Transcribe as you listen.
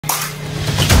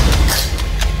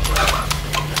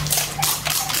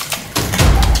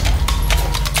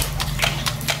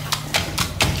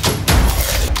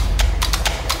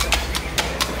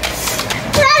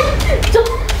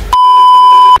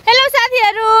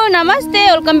नमस्ते,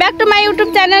 welcome back to my YouTube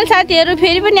channel. साथीहरू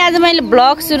फेरि पनि आज मैले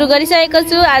ब्लग सुरु गरिसकेको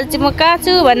छु। आज चाहिँ म कहाँ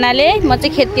छु भन्नाले म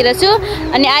चाहिँ खेततिर छु।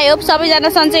 अनि आई होप सबैजना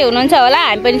सन्चै हुनुहुन्छ होला।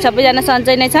 हामी पनि सबैजना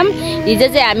सन्चै नै छौँ। हिजो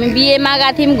चाहिँ हामी बिहेमा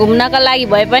गएको थियौँ घुम्नका लागि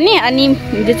भए पनि। अनि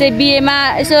हिजो चाहिँ बिहेमा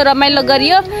यसो रमाइलो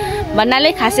गरियो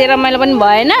भन्नाले खासै रमाइलो पनि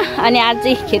भएन। अनि आज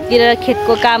चाहिँ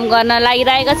खेतको काम गर्न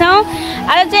लागिरहेका छौँ।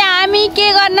 आज चाहिँ हामी के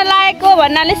गर्न लागेको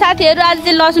भन्नाले साथीहरू आज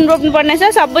चाहिँ लसुन रोप्नु पर्ने छ।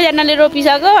 सबैजनाले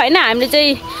रोपिसक्यो होइन।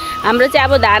 हाम्रो चाहिँ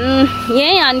अब धान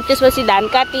यहीँ, अनि त्यसपछि धान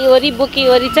काटिओरी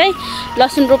बोकिओरी चाहिँ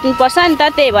लसुन रोप्नुपर्छ नि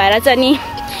त। त्यही भएर चाहिँ अनि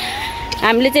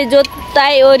हामीले चाहिँ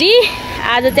जोताइओरी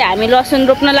आज चाहिँ हामी लसुन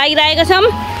रोप्न लागिरहेका छौँ।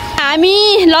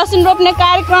 हामी लसुन रोप्ने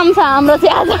कार्यक्रम छ हाम्रो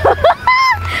चाहिँ आज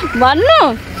भन्नु।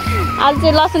 आज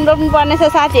चाहिँ लसुन रोप्नु पर्ने छ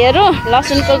साथीहरू।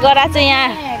 लसुनको गरा चाहिँ यहाँ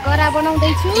गरा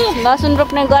बनाउँदैछु। लसुन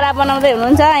रोप्ने गरा बनाउँदै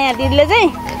हुनुहुन्छ यहाँ दिदीले चाहिँ।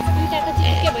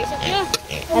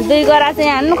 दुई गरा चाहिँ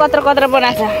यहाँ हान्नु कत्रो कत्रो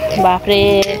बनाएको छ। बाफ्रे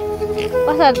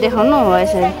कसरी देखाउनु हो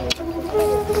यसरी।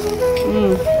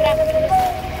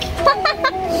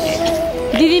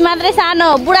 दिदी मात्रै सानो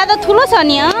हो, बुढा त ठुलो छ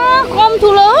नि। कम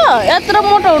ठुलो हो, यत्रो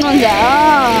मोटो हुनुहुन्छ।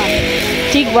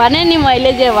 ठिक भने नि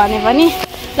मैले जे भने पनि।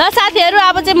 ल साथीहरू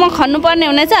अब चाहिँ म खन्नुपर्ने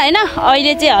हुनेछ होइन।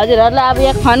 अहिले चाहिँ हजुरहरूलाई अब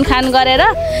यहाँ खनखान गरेर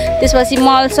त्यसपछि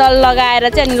मलसल लगाएर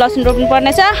चाहिँ अनि लसुन रोप्नु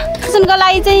पर्ने छ। लसुनको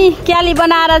लागि चाहिँ क्याली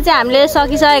बनाएर चाहिँ हामीले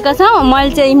सकिसकेका छौँ।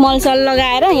 मैले चाहिँ मलसल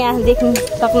लगाएर यहाँ देख्नु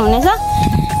सक्नुहुनेछ।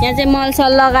 यहाँ चाहिँ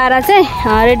मलसल लगाएर चाहिँ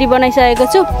रेडी बनाइसकेको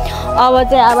छु। अब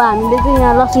हामीले चाहिँ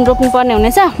यहाँ लसुन रोप्नु पर्ने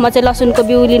हुनेछ। म चाहिँ लसुनको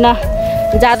बिउ लिन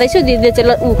जाँदैछु। दिदीले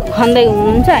चाहिँ खन्दै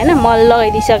हुनुहुन्छ होइन। मल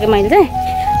लगाइदिइसकेँ मैले चाहिँ।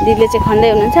 दिदीले चाहिँ खन्दै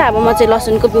हुनुहुन्छ। अब म चाहिँ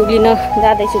लसुनको बिउ लिन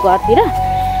जाँदैछु घरतिर।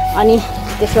 अनि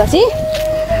त्यसपछि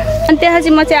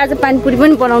चाहिँ म चाहिँ आज पानीपुरी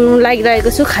पनि बनाउनु लागिरहेको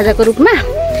छु। खाजाको रूपमा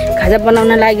खाजा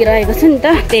बनाउन लागिरहेको छु नि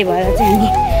त। त्यही भएर चाहिँ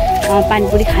अनि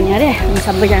पानीपुरी खाने अरे। अनि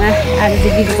सबैजना आज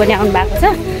चाहिँ दिदी पनि आउनु भएको छ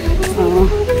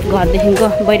घरदेखिको,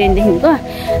 बैरेनदेखिको।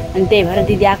 अनि त्यही भएर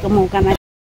दिदी आएको मौकामा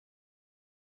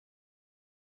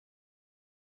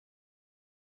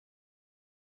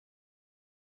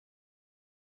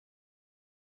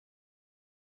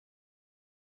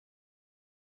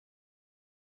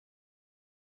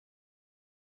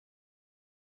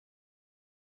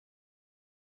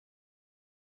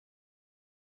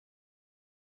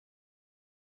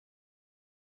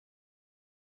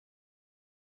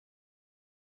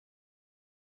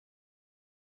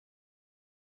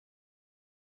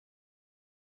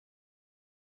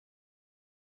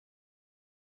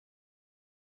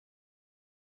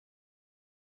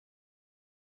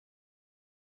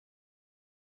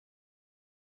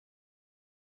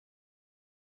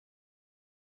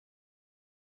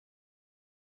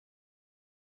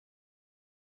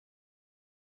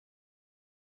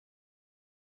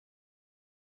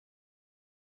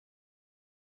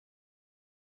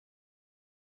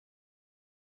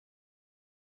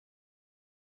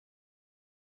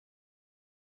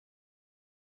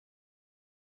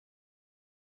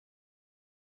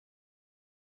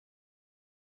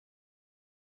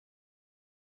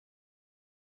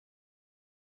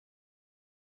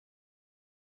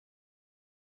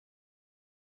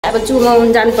अब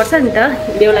चुमाउनु जानुपर्छ नि त।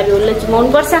 बेहुलाले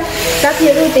चुमाउनुपर्छ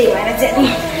साथीहरू। त्यही भएर चाहिँ अनि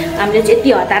हामीले चाहिँ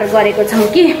यति हतार गरेको छौँ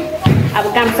कि अब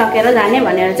काम सकेर जाने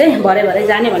भनेर चाहिँ भरे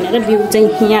जाने भनेर बिउ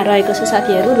चाहिँ यहाँ रहेको छ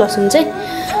साथीहरू। लसुन चाहिँ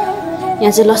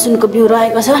यहाँ चाहिँ लसुनको बिउ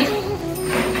रहेको छ।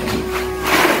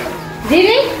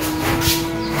 दिदी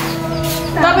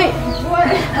तपाईँ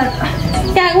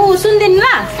त्यहाँ सुन्दिनु ल।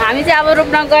 हामी चाहिँ अब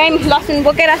रोप्न गयौँ लसुन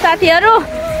बोकेर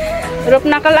साथीहरू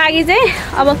रोप्नको लागि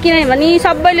चाहिँ। अब किनभने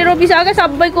सबैले रोपिसक्यो,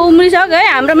 सबैको उम्रिसक्यो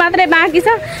है। हाम्रो मात्रै बाँकी छ।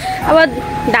 अब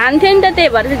धान थियो नि त, त्यही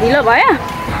भएर चाहिँ ढिलो भयो।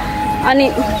 अनि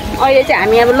अहिले चाहिँ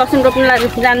हामी अब लसुन रोप्नु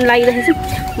जानु लागिरहेको छौँ।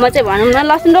 म चाहिँ भनौँ न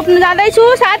लसुन रोप्नु जाँदैछु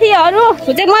साथीहरू।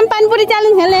 चाहिँ म पानीपुरी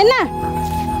च्यालेन्ज खेल्ने होइन।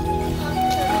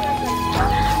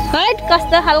 है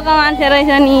कस्तो खालको मान्छे रहेछ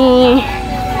नि।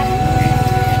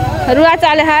 रुवा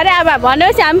चले अरे। अब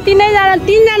भनेपछि हामी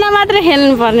तिनजना मात्रै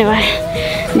खेल्नु पर्ने भयो।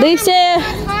 200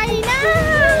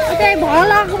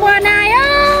 भलक बनायो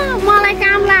मलाई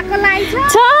काम लाग्को लागि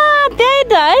छ। त्यही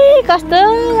त है कस्तो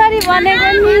गरी बनेको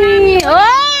नि। हो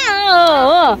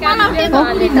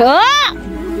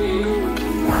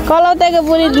कलौतेको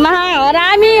बुढी महा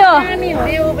हरामी हो।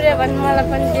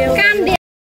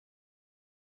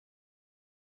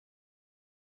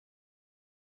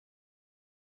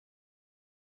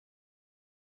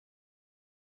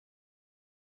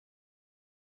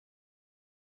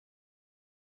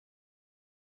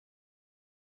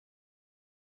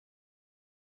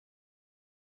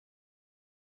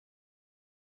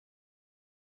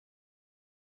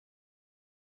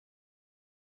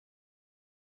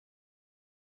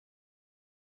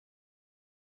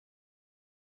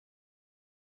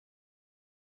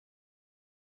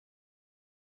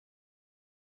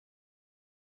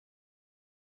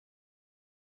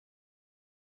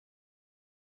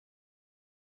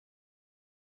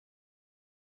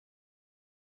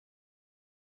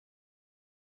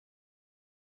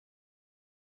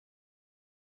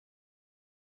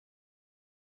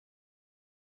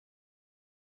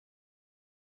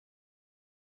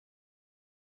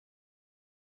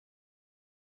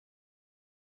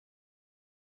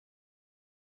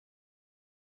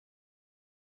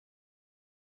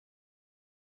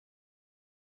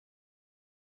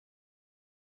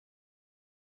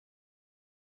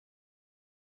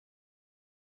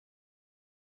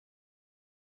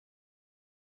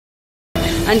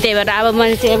 अनि त्यही भएर अब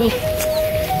मैले चाहिँ अब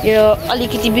यो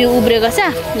अलिकति बिउ उब्रेको छ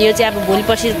यो चाहिँ अब भोलि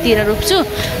पर्सितिर रोप्छु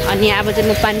अनि अब चाहिँ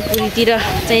म पानीपुरीतिर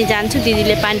चाहिँ जान्छु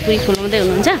दिदीले पानीपुरी खुलाउँदै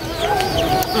हुनुहुन्छ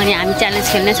अनि हामी च्यालेन्ज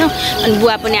खेल्नेछौँ अनि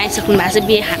बुवा पनि आइसक्नु भएको छ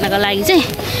बिहे खानको लागि चाहिँ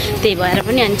त्यही भएर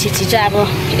पनि अनि छिटो अब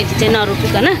यति चाहिँ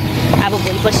नरोपिकन अब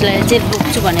भोलि पर्सिलाई चाहिँ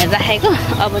रोप्छु भनेर राखेको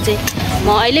अब चाहिँ म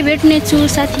अहिले भेट्ने छु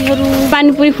साथीहरू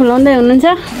पानीपुरी खुलाउँदै हुनुहुन्छ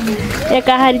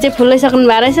एकाहारी चाहिँ फुलाइसक्नु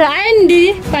भएको रहेछ आयो नि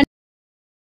दिदी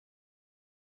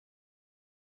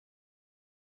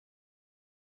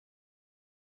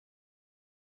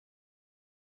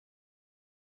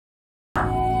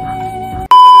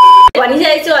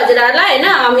भनिसकेको छु हजुरहरूलाई होइन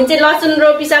हामी चाहिँ लसुन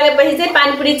रोपिसकेपछि चाहिँ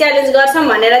पानीपुरी च्यालेन्ज गर्छौँ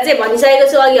भनेर चाहिँ भनिसकेको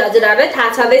छु अघि हजुरहरूलाई थाहा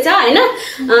छँदैछ होइन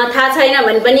थाहा छैन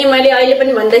भने पनि मैले अहिले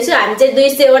पनि भन्दैछु हामी चाहिँ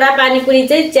 200वटा पानीपुरी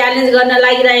चाहिँ च्यालेन्ज गर्न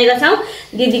लागिरहेका छौँ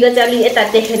दिदीको च्यालेन्ज यता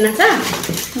देखेन छ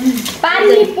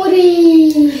पानीपुरी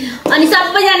अनि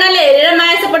सबैजनाले हेरेर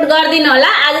माया सपोर्ट गरिदिनु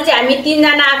होला आज चाहिँ हामी 3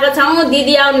 जना आएको छौँ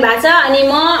दिदी आउनु भएको छ अनि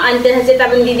म अनि त्यसपछि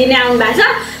तपाईँ दिदी नै आउनु भएको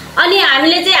छ अनि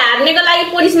हामीले चाहिँ हार्नेको लागि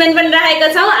पनिसमेन्ट पनि राखेका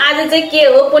छौँ आज चाहिँ के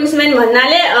हो पनिसमेन्ट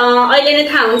भन्नाले अहिले नै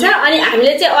थाहा हुन्छ अनि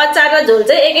हामीले चाहिँ अचार र झोल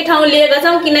चाहिँ एकै ठाउँ लिएका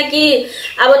छौँ किनकि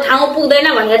अब ठाउँ पुग्दैन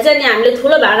भनेर चाहिँ अनि हामीले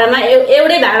ठुलो भाँडामा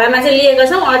एउटै भाँडामा चाहिँ लिएका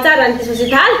छौँ अचार अनि त्यसपछि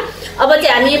थाल अब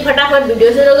चाहिँ हामी फटाफट भिडियो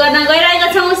सुरु गर्न गइरहेका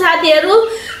छौँ साथीहरू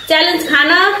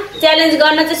च्यालेन्ज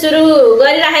गर्न चाहिँ सुरु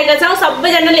गरिराखेका छौँ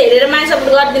सबैजनाले हेरेर माया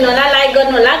सपोर्ट गरिदिनु होला लाइक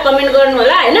गर्नु होला कमेन्ट गर्नु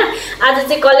होला होइन आज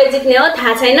चाहिँ कसले जित्ने हो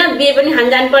थाहा छैन बिहे पनि खान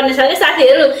जानुपर्ने छ कि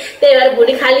साथीहरू त्यही भएर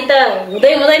भुँडी खाली त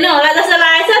हुँदैन होला जस्तो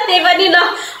लागेको छ त्यही पनि ल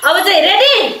अब चाहिँ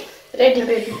रेडी 1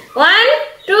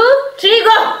 2 3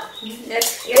 गो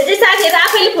यो चाहिँ साथीहरू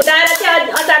आफैले फुटाएर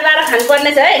चाहिँ अचार लाएर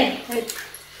खानुपर्ने छ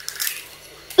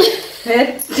है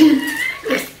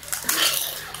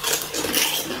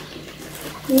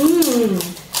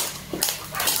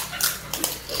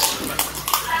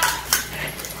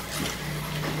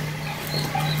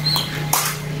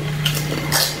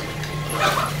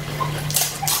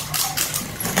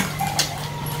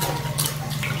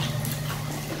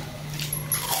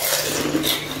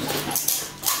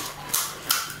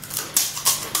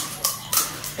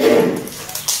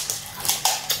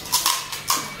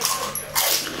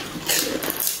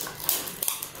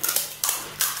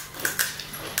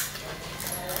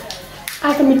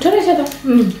आएको मिठो रहेछ त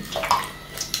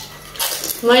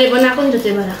मैले बनाएको नि त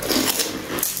त्यही भएर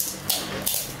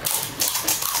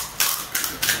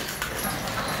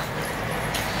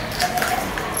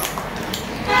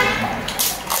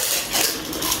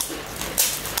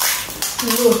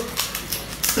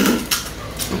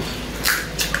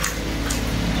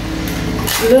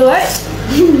ल है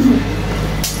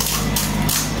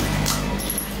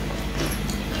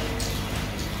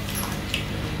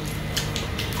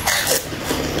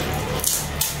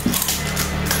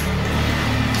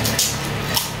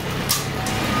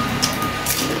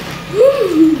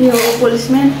यो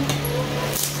पोलिसम्यान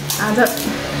आज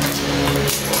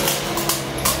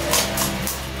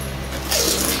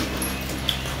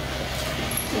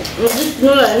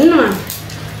हेर्नु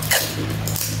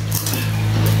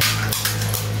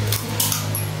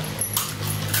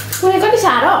कुनै कति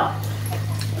साह्रो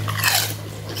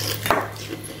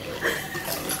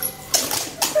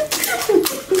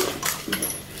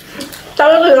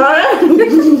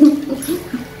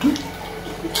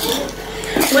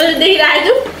मैले देखिरहेको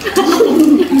छु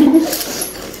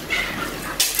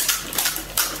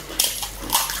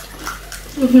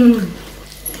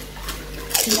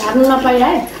झार्नु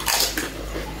नपाइरहे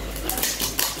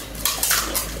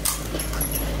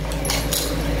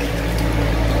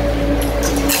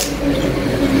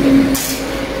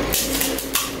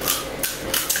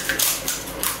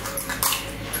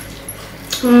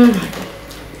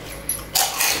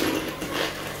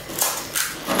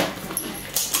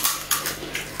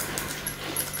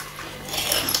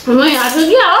मैं यहाँ से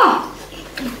क्या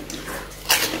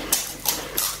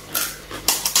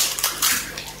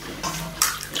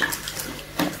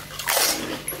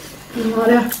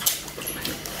अरे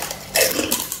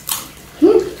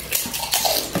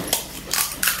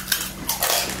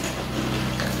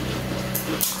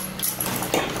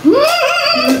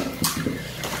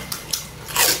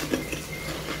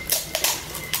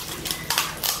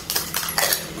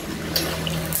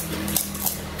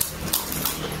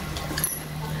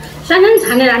सानो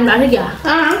छाने राख्नु भएको क्या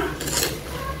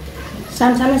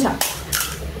सानो सानो छ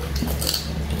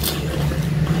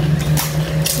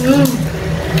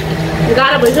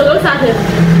गाह्रो भइसक्यो साथीहरू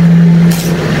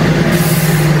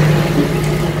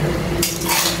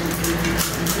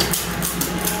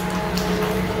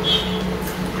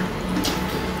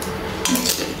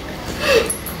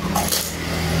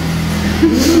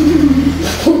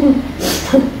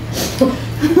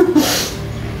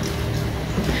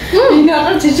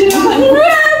यिनीहरू छिटो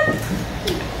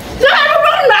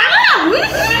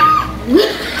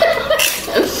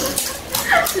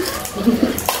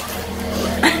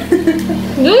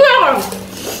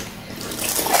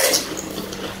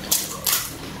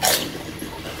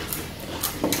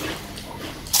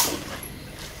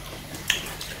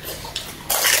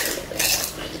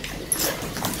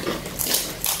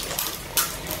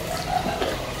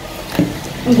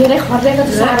धेरै खर्चेको त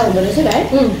साह्रो हुँदो रहेछ है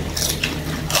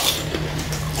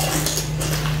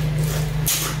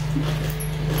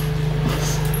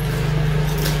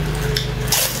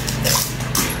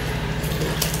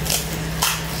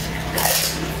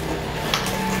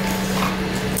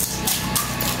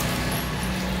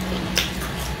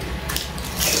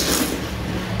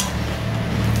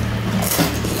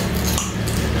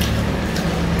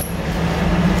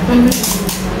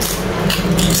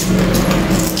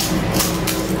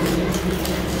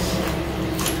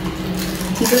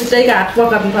दुईटैको हात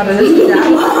पकाउनु पर्यो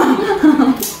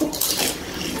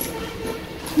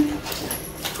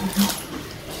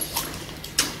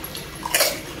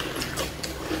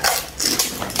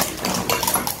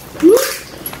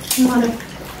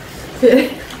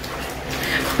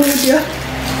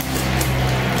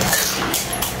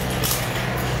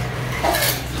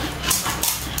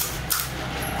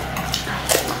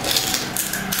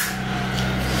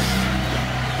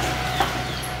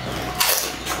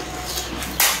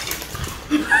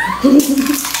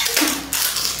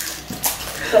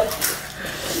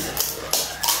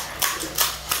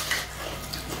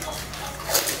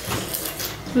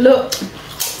लो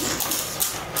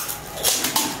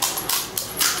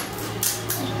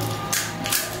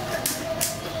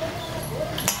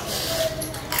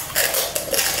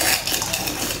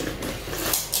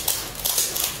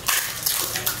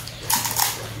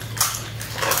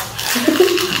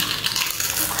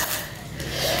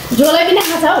झोलै पनि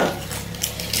खान्छ हौ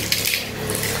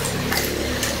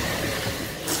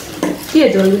के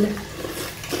झोल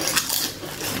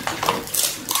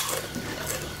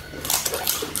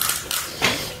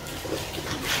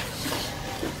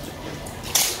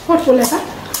खोले त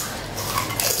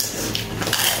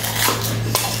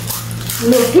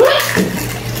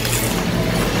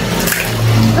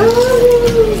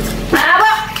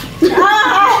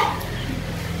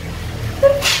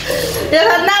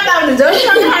अब नपाउने झोल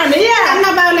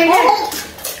नपाउने क्या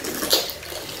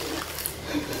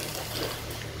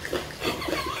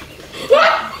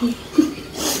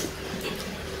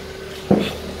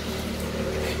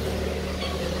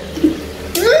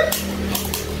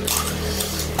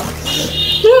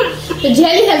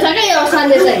झेली खेल्छ क्या यो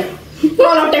सन्डे चाहिँ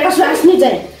पलौटेको स्वास्नी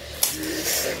चाहिँ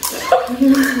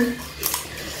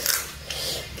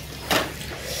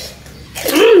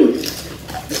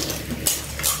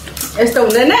यस्तो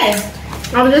हुँदैन है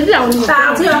अब जति आउनु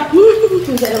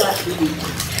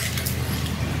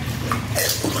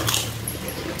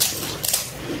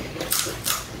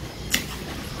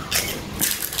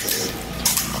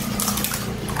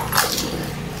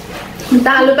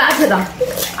दालु पाएको छ त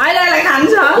अहिले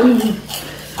खान्छ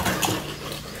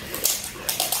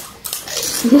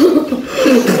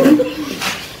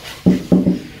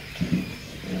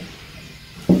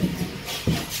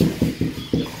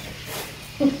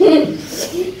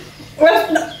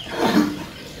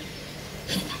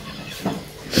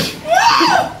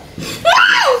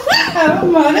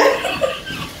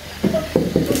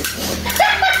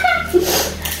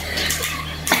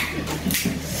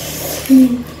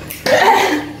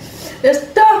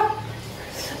यस्तो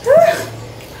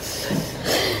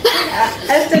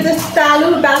यस्तो आलु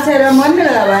बाछेर मन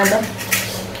भयो त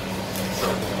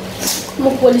म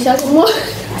पोलिसक्यो म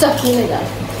चट्नी नै जाऊ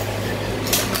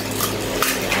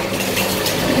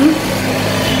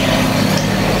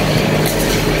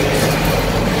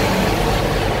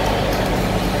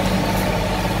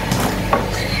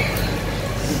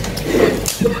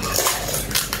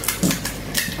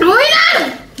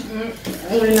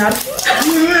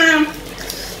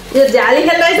यो झाली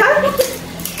खेल्दैछ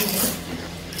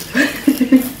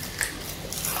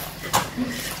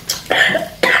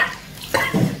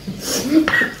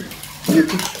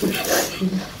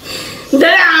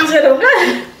धेरै हाँसेर हो क्या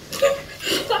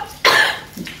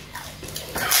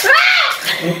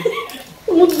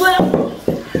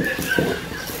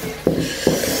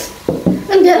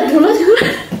धेरै ठुलो थियो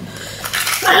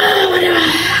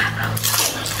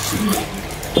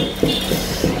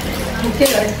के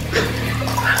गर्यो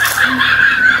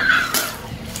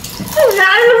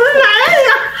झाली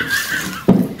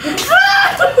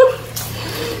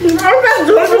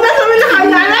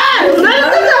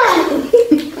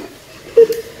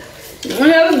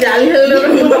खेल्नु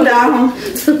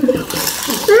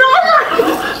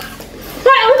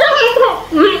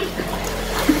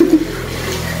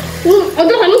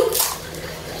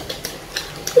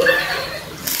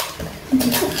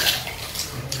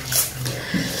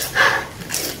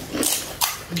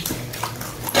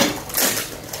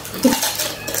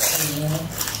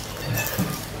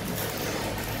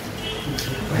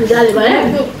जाली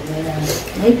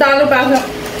भयो तालु पाक्छ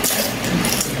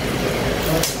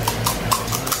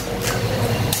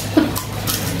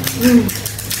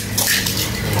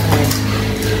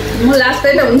म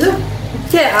लास्टै त हुन्छ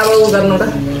के अब उ गर्नु त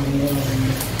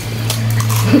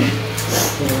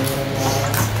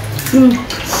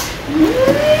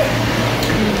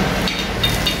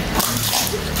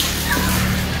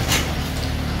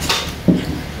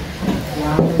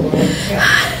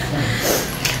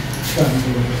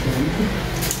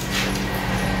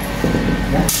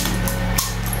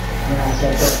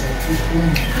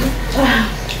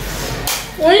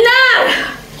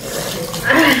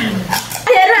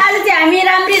आज चाहिँ हामी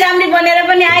राम्री राम्री बनेर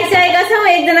पनि आइसकेका छौँ।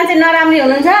 एकजना चाहिँ नराम्री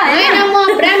हुनुहुन्छ हैन म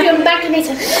राम्री हुनु बाँकी नै छ।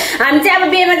 हामी चाहिँ अब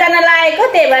बिहेमा जान लागेको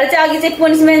त्यही भएर चाहिँ अघि चाहिँ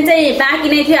पनिसमेन्ट चाहिँ बाँकी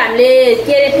नै थियो। हामीले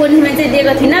के अरे पनिसमेन्ट चाहिँ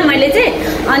दिएको थिइनँ मैले चाहिँ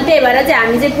अनि त्यही भएर चाहिँ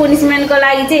हामी चाहिँ पनिसमेन्टको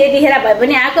लागि चाहिँ यतिखेर भए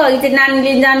पनि आएको। अघि चाहिँ नानी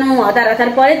लिन जानु हतार हतार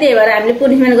पऱ्यो त्यही भएर हामीले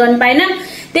पनिसमेन्ट गर्नु पाएन।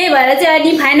 त्यही भएर चाहिँ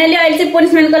अनि फाइनली अहिले चाहिँ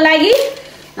पनिसमेन्टको लागि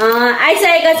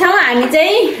आइसकेका छौँ। हामी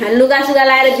चाहिँ लुगासुगा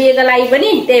लाएर बिहेको लागि पनि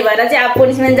त्यही भएर चाहिँ अब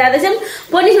पनिसमेन्ट जाँदैछौँ।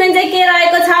 पनिसमेन्ट चाहिँ के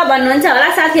रहेको छ भन्नुहुन्छ होला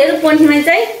साथीहरू। पनिसमेन्ट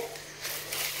चाहिँ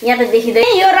यहाँ त देखिँदैन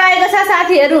यो रहेको छ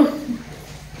साथीहरू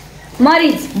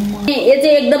मरिच। यो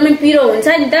चाहिँ एकदमै पिरो हुन्छ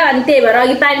नि त अनि त्यही भएर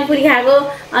अघि पानीपुरी खाएको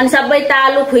अनि सबै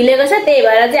तालु खुइलेको छ। त्यही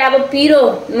भएर चाहिँ अब पिरो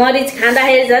मरिच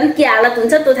खाँदाखेरि झन् के हालत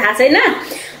हुन्छ त्यो थाहा छैन।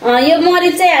 यो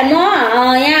मरिच चाहिँ म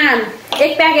यहाँ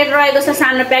 1 प्याकेट रहेको छ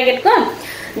सानो प्याकेटको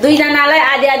 2 जनालाई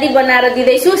आधी आधी बनाएर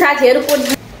दिँदैछु साथीहरू।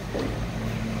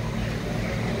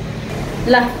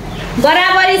 ल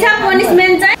बराबरी छ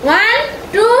पनिसमेन्ट चाहिँ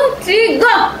 1 2 3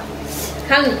 गो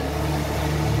खानु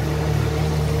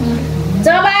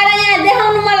चबाएर यहाँ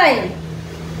देखाउनु मलाई।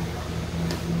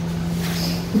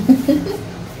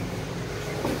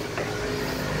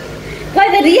 खै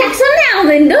त रियाक्सन नै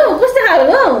आउँदैन त कस्तो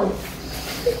खालको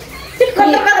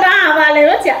कता कता हावाले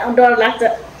हो डर लाग्छ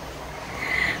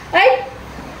है।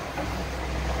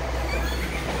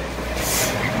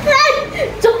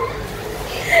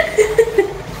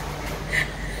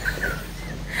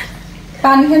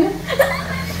 पानी खानु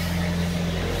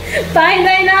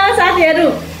पाइँदैन साथीहरू।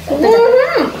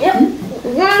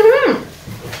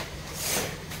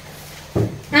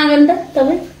 आगन त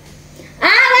तपाईँ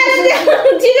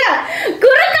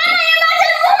कुरो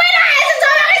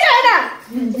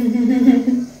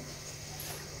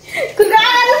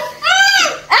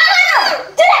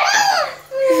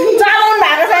चलाउनु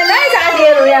भएको छैन है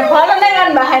साथीहरू। यहाँ फलो नै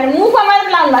गर्नु भएको छैन मुखमा मात्र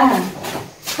लाउनु भएको छैन।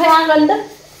 खै आँगन त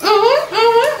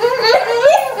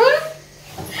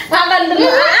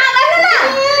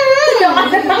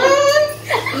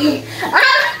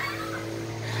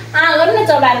आँगन न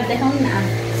चबाएर देखाउनु न।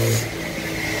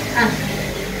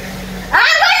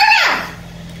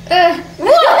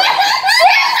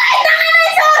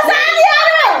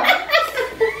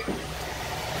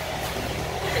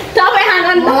 तपाईँ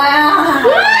आँगन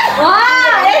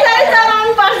यसरी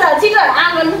चलाउनु पर्छ छिटो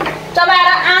आँगन चबाएर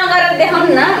गरेर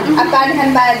देखाउनु न। अब पानी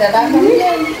खानु पाए त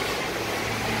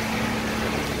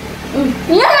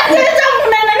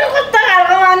कस्तो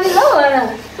खालको मान्छे हो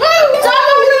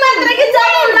चलाउनु मात्र कि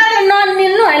चलाउनु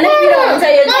नमिल्नु होइन पिरो हुन्छ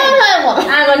यो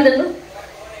आँगन त लु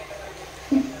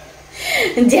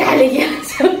झ्याली के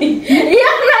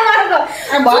एक नम्बरको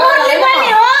पनि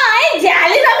हो है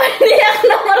झ्याली नभने 1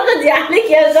 नम्बरको झ्याली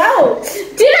खेल्छ हौ।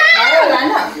 छिटो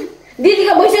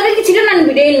दिदीको भइसक्यो कि छिटो नानी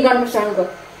भिडियो इन गर्नुपर्छ उनको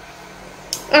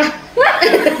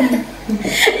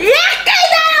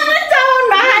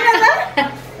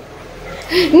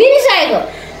निमिसकेको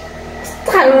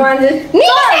खानु मान्छे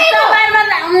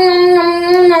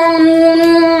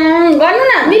गर्नु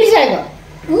न मिलिसकेको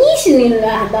निस्निनु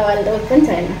दबाईले त पनि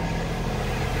छैन।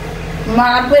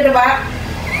 मलाई पिरो भयो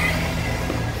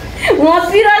म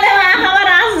पिरोले आँखामा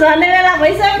रास झर्ने बेला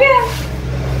भइसक्यो।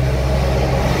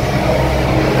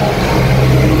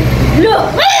 लु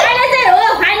अहिले चाहिँ हो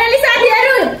फाइनली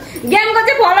साथीहरू गेमको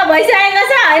चाहिँ फलो भइसकेको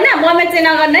छ होइन। बमेट चाहिँ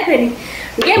नगर्ने फेरि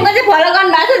गेमको चाहिँ फलो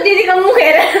गर्नु भएको छ। दिदीको मुख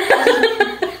हेरेर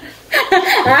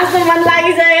हाँस्नु मन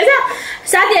लागिसकेको छ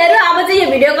साथीहरू। अब चाहिँ यो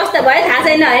भिडियो कस्तो भयो थाहा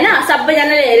छैन होइन।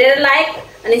 सबैजनाले हेरेर लाइक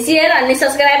अनि सेयर अनि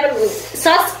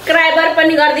सब्सक्राइबर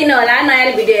पनि गरिदिनु होला।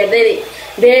 नयाँ भिडियो हेर्दै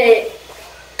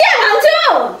के भन्छु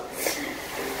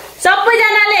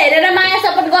सबैजनाले हेरेर माया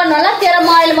सपोर्ट गर्नु होला। तेरो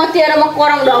म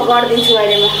कराउँ गरिदिन्छु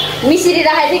अहिले म मिसिरी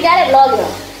राखेको थिएँ क्यारे लग्यो।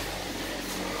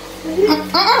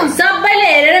 सबैले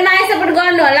हेरेर माया सपोर्ट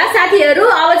गर्नु होला साथीहरू।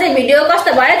 अब चाहिँ भिडियो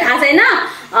कस्तो भयो थाहा छैन।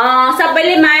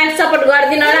 सबैले माया सपोर्ट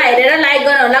गरिदिनु होला। हेरेर लाइक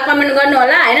गर्नु होला कमेन्ट गर्नु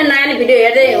होला होइन। नयाँ भिडियो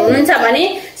हेर्दै हुनुहुन्छ भने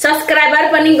सब्सक्राइबर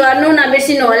पनि गर्नु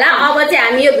नबिर्सिनु होला। अब चाहिँ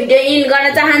हामी यो भिडियो इन गर्न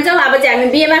चाहन्छौँ। अब चाहिँ हामी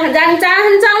बिहेमा जान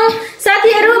चाहन्छौँ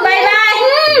साथीहरू। By by.